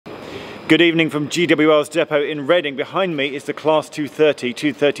Good evening from GWR's depot in Reading. Behind me is the Class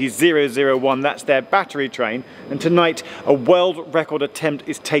 230-001. That's their battery train. And tonight, a world record attempt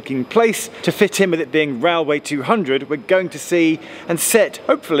is taking place. To fit in with it being Railway 200, we're going to see and set,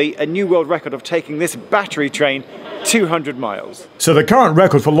 hopefully, a new world record of taking this battery train 200 miles. So the current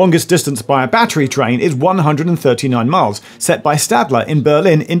record for longest distance by a battery train is 139 miles, set by Stadler in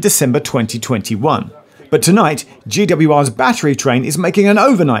Berlin in December 2021. But tonight, GWR's battery train is making an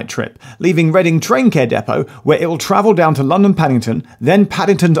overnight trip, leaving Reading Train Care Depot, where it will travel down to London Paddington, then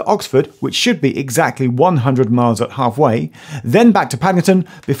Paddington to Oxford, which should be exactly 100 miles at halfway, then back to Paddington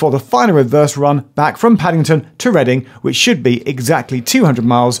before the final reverse run back from Paddington to Reading, which should be exactly 200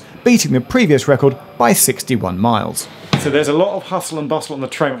 miles, beating the previous record by 61 miles. So there's a lot of hustle and bustle on the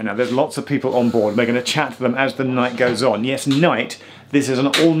train right now. There's lots of people on board. We're going to chat to them as the night goes on. Yes, night. This is an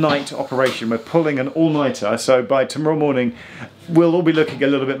all-night operation. We're pulling an all-nighter, so by tomorrow morning we'll all be looking a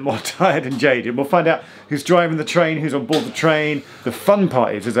little bit more tired and jaded. We'll find out who's driving the train, who's on board the train. The fun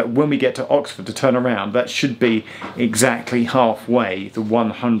part is that when we get to Oxford to turn around, that should be exactly halfway, the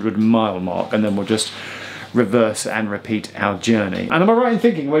 100-mile mark, and then we'll just reverse and repeat our journey. And am I right in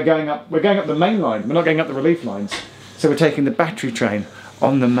thinking we're going up the main line? We're not going up the relief lines. So we're taking the battery train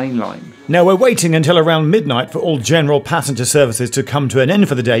on the main line. Now we're waiting until around midnight for all general passenger services to come to an end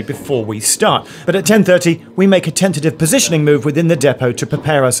for the day before we start. But at 10:30 we make a tentative positioning move within the depot to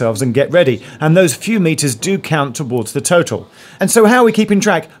prepare ourselves and get ready, and those few metres do count towards the total. And so how are we keeping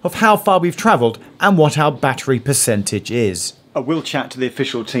track of how far we've travelled and what our battery percentage is? I will chat to the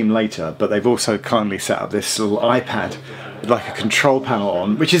official team later, but they've also kindly set up this little iPad with like a control panel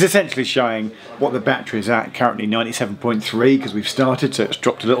on, which is essentially showing what the battery is at, currently 97.3 because we've started, so it's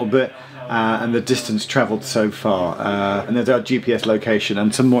dropped a little bit, and the distance travelled so far. And there's our GPS location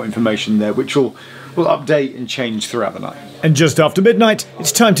and some more information there, which will update and change throughout the night. And just after midnight,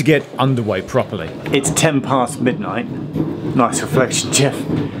 it's time to get underway properly. It's 10 past midnight. Nice reflection, Geoff.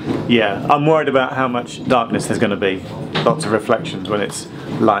 Yeah, I'm worried about how much darkness there's going to be. Lots of reflections when it's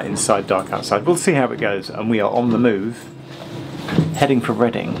light inside, dark outside. We'll see how it goes, and we are on the move, heading for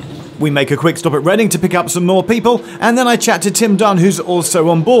Reading. We make a quick stop at Reading to pick up some more people, and then I chat to Tim Dunn, who's also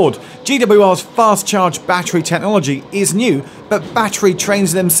on board. GWR's fast charge battery technology is new, but battery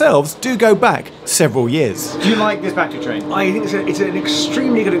trains themselves do go back several years. Do you like this battery train? I think it's an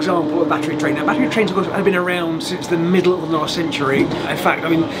extremely good example of a battery train. Now, battery trains, of course, have been around since the middle of the last century. In fact, I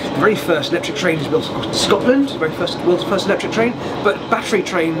mean, the very first electric train was built, of course, in Scotland, the world's first electric train. But battery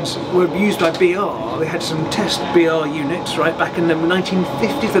trains were used by BR. They had some test BR units, right, back in the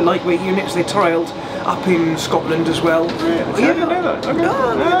 1950s, the lightweight units. They trialled up in Scotland as well. Really? I didn't know that. Okay.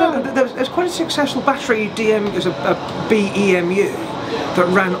 No, there was quite a successful battery DM, it was a BEMU that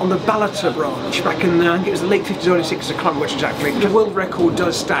ran on the Ballater branch back in, I think it was the late 50s, early 60s, I can't remember which exactly. The world record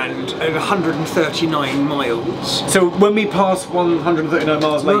does stand at 139 miles. So when we pass 139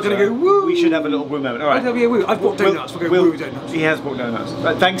 miles later, we're going to go woo! We should have a little woo moment. All right. I've bought donuts, we'll go woo donuts. He has bought donuts.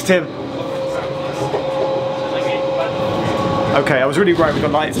 Thanks, Tim. Okay, I was really worried with the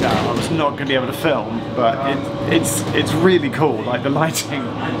lights down. I was not going to be able to film, but it's really cool. Like the lighting,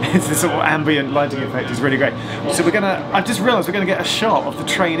 it's this sort of ambient lighting effect is really great. So I just realised we're going to get a shot of the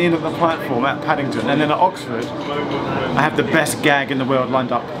train in at the platform at Paddington, and then at Oxford, I have the best gag in the world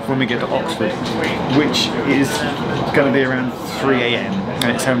lined up when we get to Oxford, which is going to be around 3 AM,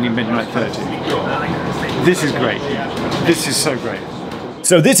 and it's only midnight 30. This is great. This is so great.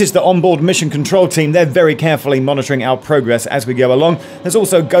 So this is the onboard mission control team. They're very carefully monitoring our progress as we go along. There's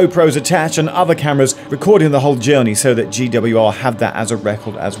also GoPros attached and other cameras recording the whole journey so that GWR have that as a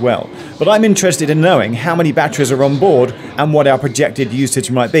record as well. But I'm interested in knowing how many batteries are on board and what our projected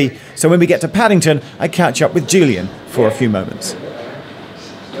usage might be. So when we get to Paddington, I catch up with Julian for a few moments.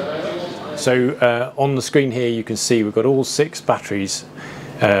 So on the screen here you can see we've got all 6 batteries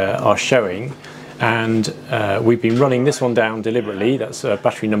are showing. And we've been running this one down deliberately. That's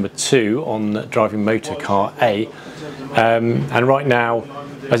battery number 2 on driving motor car A. And right now,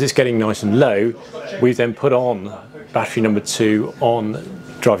 as it's getting nice and low, we've then put on battery number 2 on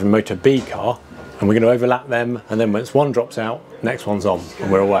driving motor B car, and we're going to overlap them, and then once one drops out, next one's on,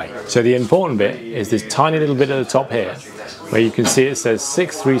 and we're away. So the important bit is this tiny little bit at the top here, where you can see it says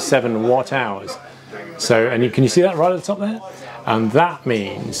 637 watt hours. So, and can you see that right at the top there? And that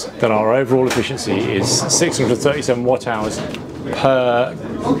means that our overall efficiency is 637 watt hours per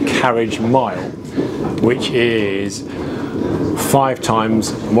carriage mile, which is 5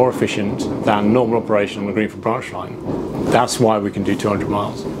 times more efficient than normal operation on the Greenfield branch line. That's why we can do 200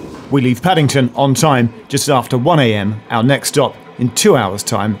 miles. We leave Paddington on time just after 1 AM. Our next stop in 2 hours'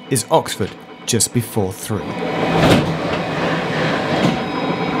 time is Oxford, just before 3.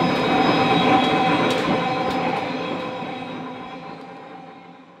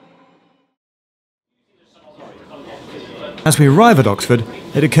 As we arrive at Oxford,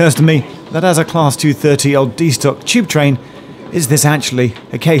 it occurs to me that as a Class 230 old D-stock tube train, is this actually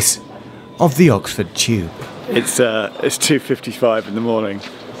a case of the Oxford Tube? It's 2:55 in the morning.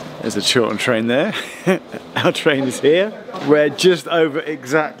 There's a Chiltern train there. Our train is here. We're just over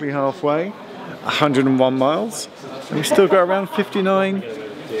exactly halfway, 101 miles. And we've still got around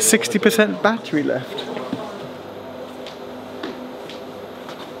 60% battery left.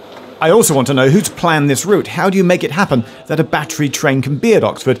 I also want to know who's planned this route. How do you make it happen that a battery train can be at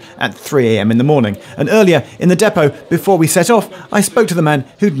Oxford at 3 AM in the morning? And earlier in the depot, before we set off, I spoke to the man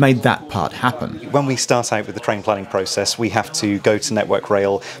who'd made that part happen. When we start out with the train planning process, we have to go to Network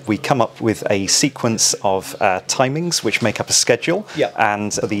Rail. We come up with a sequence of timings which make up a schedule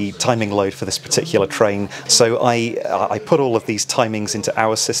and the timing load for this particular train. So I put all of these timings into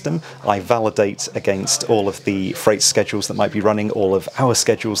our system. I validate against all of the freight schedules that might be running, all of our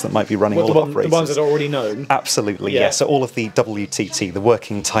schedules that might be running, all of operators. The ones that are already known? Absolutely, yes. So all of the WTT, the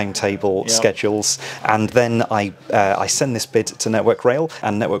working timetable schedules, and then I send this bid to Network Rail,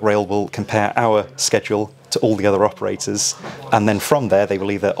 and Network Rail will compare our schedule to all the other operators, and then from there they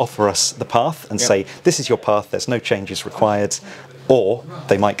will either offer us the path and say, this is your path, there's no changes required, or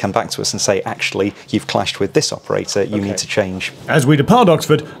they might come back to us and say, actually, you've clashed with this operator, you need to change. As we depart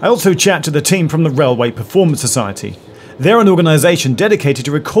Oxford, I also chat to the team from the Railway Performance Society. They're an organisation dedicated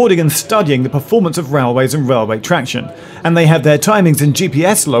to recording and studying the performance of railways and railway traction, and they have their timings and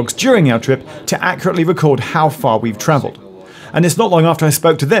GPS logs during our trip to accurately record how far we've travelled. And it's not long after I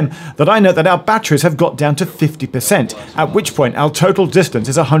spoke to them that I know that our batteries have got down to 50%, at which point our total distance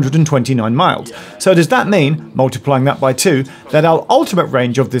is 129 miles. So does that mean, multiplying that by 2, that our ultimate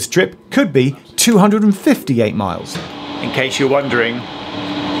range of this trip could be 258 miles? In case you're wondering,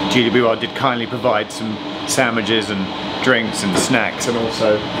 GWR did kindly provide some sandwiches and drinks and snacks, and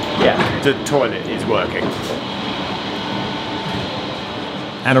also, the toilet is working.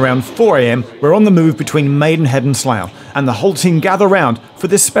 At around 4 AM, we're on the move between Maidenhead and Slough, and the whole team gather round for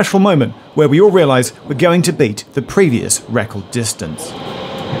this special moment where we all realise we're going to beat the previous record distance.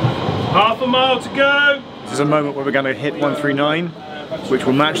 Half a mile to go! This is a moment where we're going to hit 139, which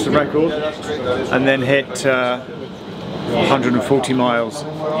will match the record, and then hit 140 miles,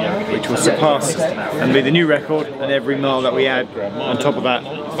 which will surpass and be the new record, and every mile that we add on top of that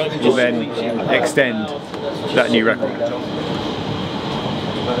will then extend that new record.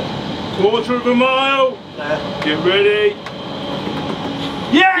 Quarter of a mile, get ready.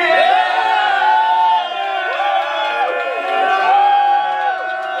 Yeah!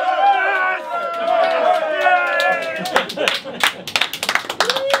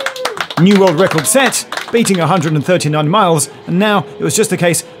 New world record set, beating 139 miles, and now it was just a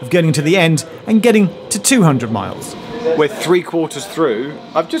case of getting to the end and getting to 200 miles. We're 3/4 through.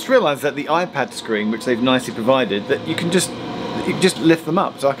 I've just realised that the iPad screen, which they've nicely provided, that you can just lift them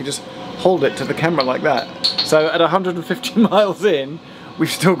up, so I can just hold it to the camera like that. So at 150 miles in,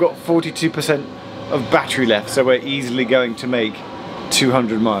 we've still got 42% of battery left, so we're easily going to make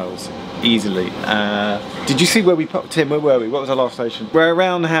 200 miles. Easily. Did you see where we popped in? Where were we? What was our last station? We're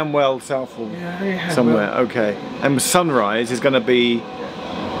around Hamwell, Southall, somewhere. Okay. And sunrise is going to be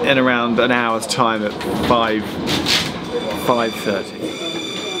in around an hour's time at 5:30.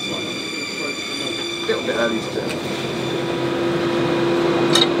 A little bit early to do.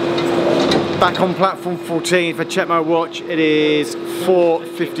 Back on platform 14. If I check my watch, it is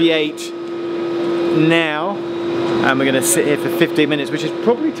 4:58 now. And we're going to sit here for 15 minutes, which is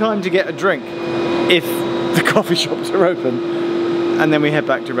probably time to get a drink if the coffee shops are open, and then we head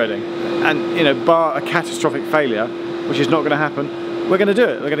back to Reading. And you know, bar a catastrophic failure, which is not going to happen, we're going to do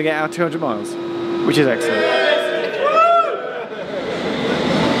it. We're going to get our 200 miles, which is excellent.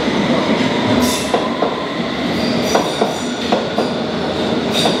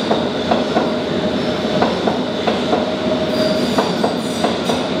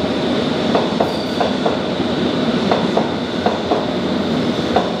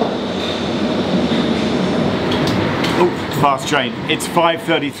 Fast train. It's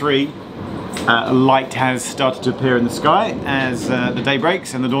 5:33. A light has started to appear in the sky as the day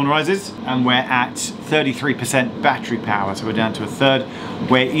breaks and the dawn rises, and we're at 33% battery power, so we're down to a third.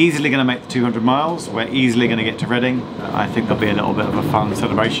 We're easily going to make the 200 miles. We're easily going to get to Reading. I think there'll be a little bit of a fun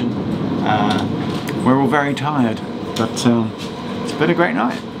celebration. We're all very tired, but it's been a great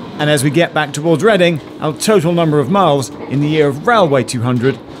night. And as we get back towards Reading, our total number of miles in the year of Railway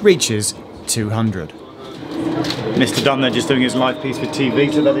 200 reaches 200. Mr. Dunn there just doing his live piece for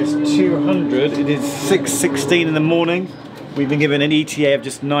TV, so that is 200. It is 6:16 in the morning. We've been given an ETA of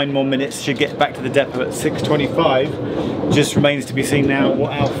just 9 more minutes. Should get back to the depot at 6:25. Just remains to be seen now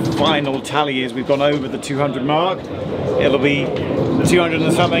what our final tally is. We've gone over the 200 mark. It'll be 200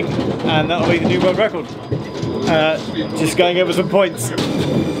 and something, and that'll be the new world record. Just going over some points.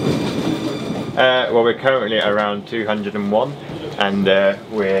 Well, we're currently at around 201, and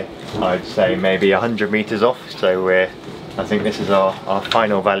we're, I'd say, maybe 100 meters off. So I think this is our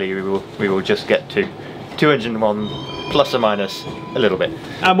final value. We will just get to 201 plus or minus a little bit.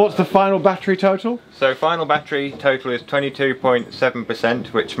 And what's the final battery total? So final battery total is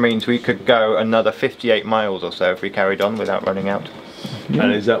 22.7%, which means we could go another 58 miles or so if we carried on without running out.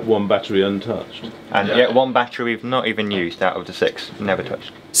 And is that one battery untouched? And yet one battery we've not even used out of the 6, never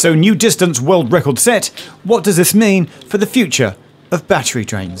touched. So new distance world record set. What does this mean for the future of battery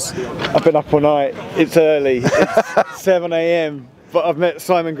trains? I've been up all night. It's early. It's 7 AM. But I've met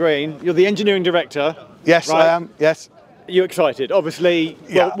Simon Green. You're the engineering director. Yes, right? I am. Yes. Are you excited? Obviously,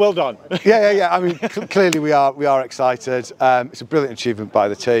 Yeah. well done. Yeah. I mean, clearly we are excited. It's a brilliant achievement by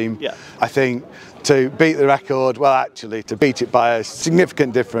the team. Yeah. I think to beat the record, well, actually to beat it by a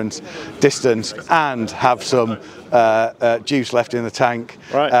significant distance, and have some juice left in the tank.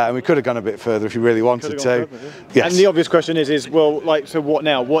 Right. And we could have gone a bit further if we really wanted to. Yes. And the obvious question is, well, like, so what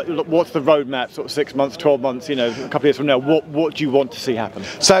now? What's the roadmap? Sort of 6 months, 12 months, you know, a couple of years from now. What do you want to see happen?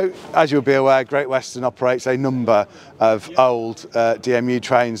 So, as you'll be aware, Great Western operates a number of old DMU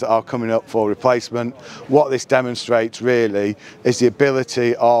trains that are coming up for replacement. What this demonstrates really is the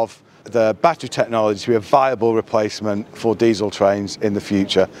ability of the battery technology to be a viable replacement for diesel trains in the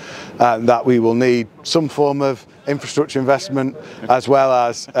future, and that we will need some form of infrastructure investment as well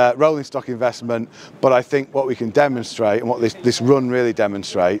as rolling stock investment. But I think what we can demonstrate, and what this run really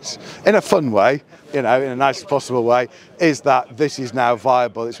demonstrates in a fun way, you know, in the nicest possible way, is that this is now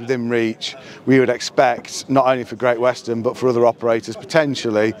viable, it's within reach. We would expect, not only for Great Western but for other operators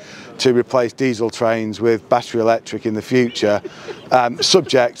potentially, to replace diesel trains with battery electric in the future,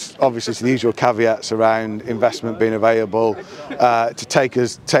 subject obviously to the usual caveats around investment being available to take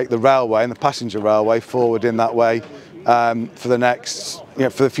the railway and the passenger railway forward in that way for the next,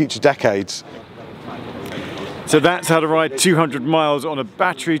 for the future decades. So that's how to ride 200 miles on a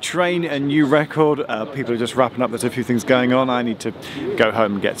battery train, a new record. People are just wrapping up. There's a few things going on. I need to go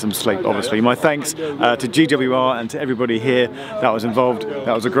home and get some sleep, obviously. My thanks to GWR and to everybody here that was involved.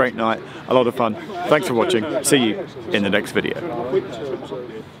 That was a great night, a lot of fun. Thanks for watching. See you in the next video.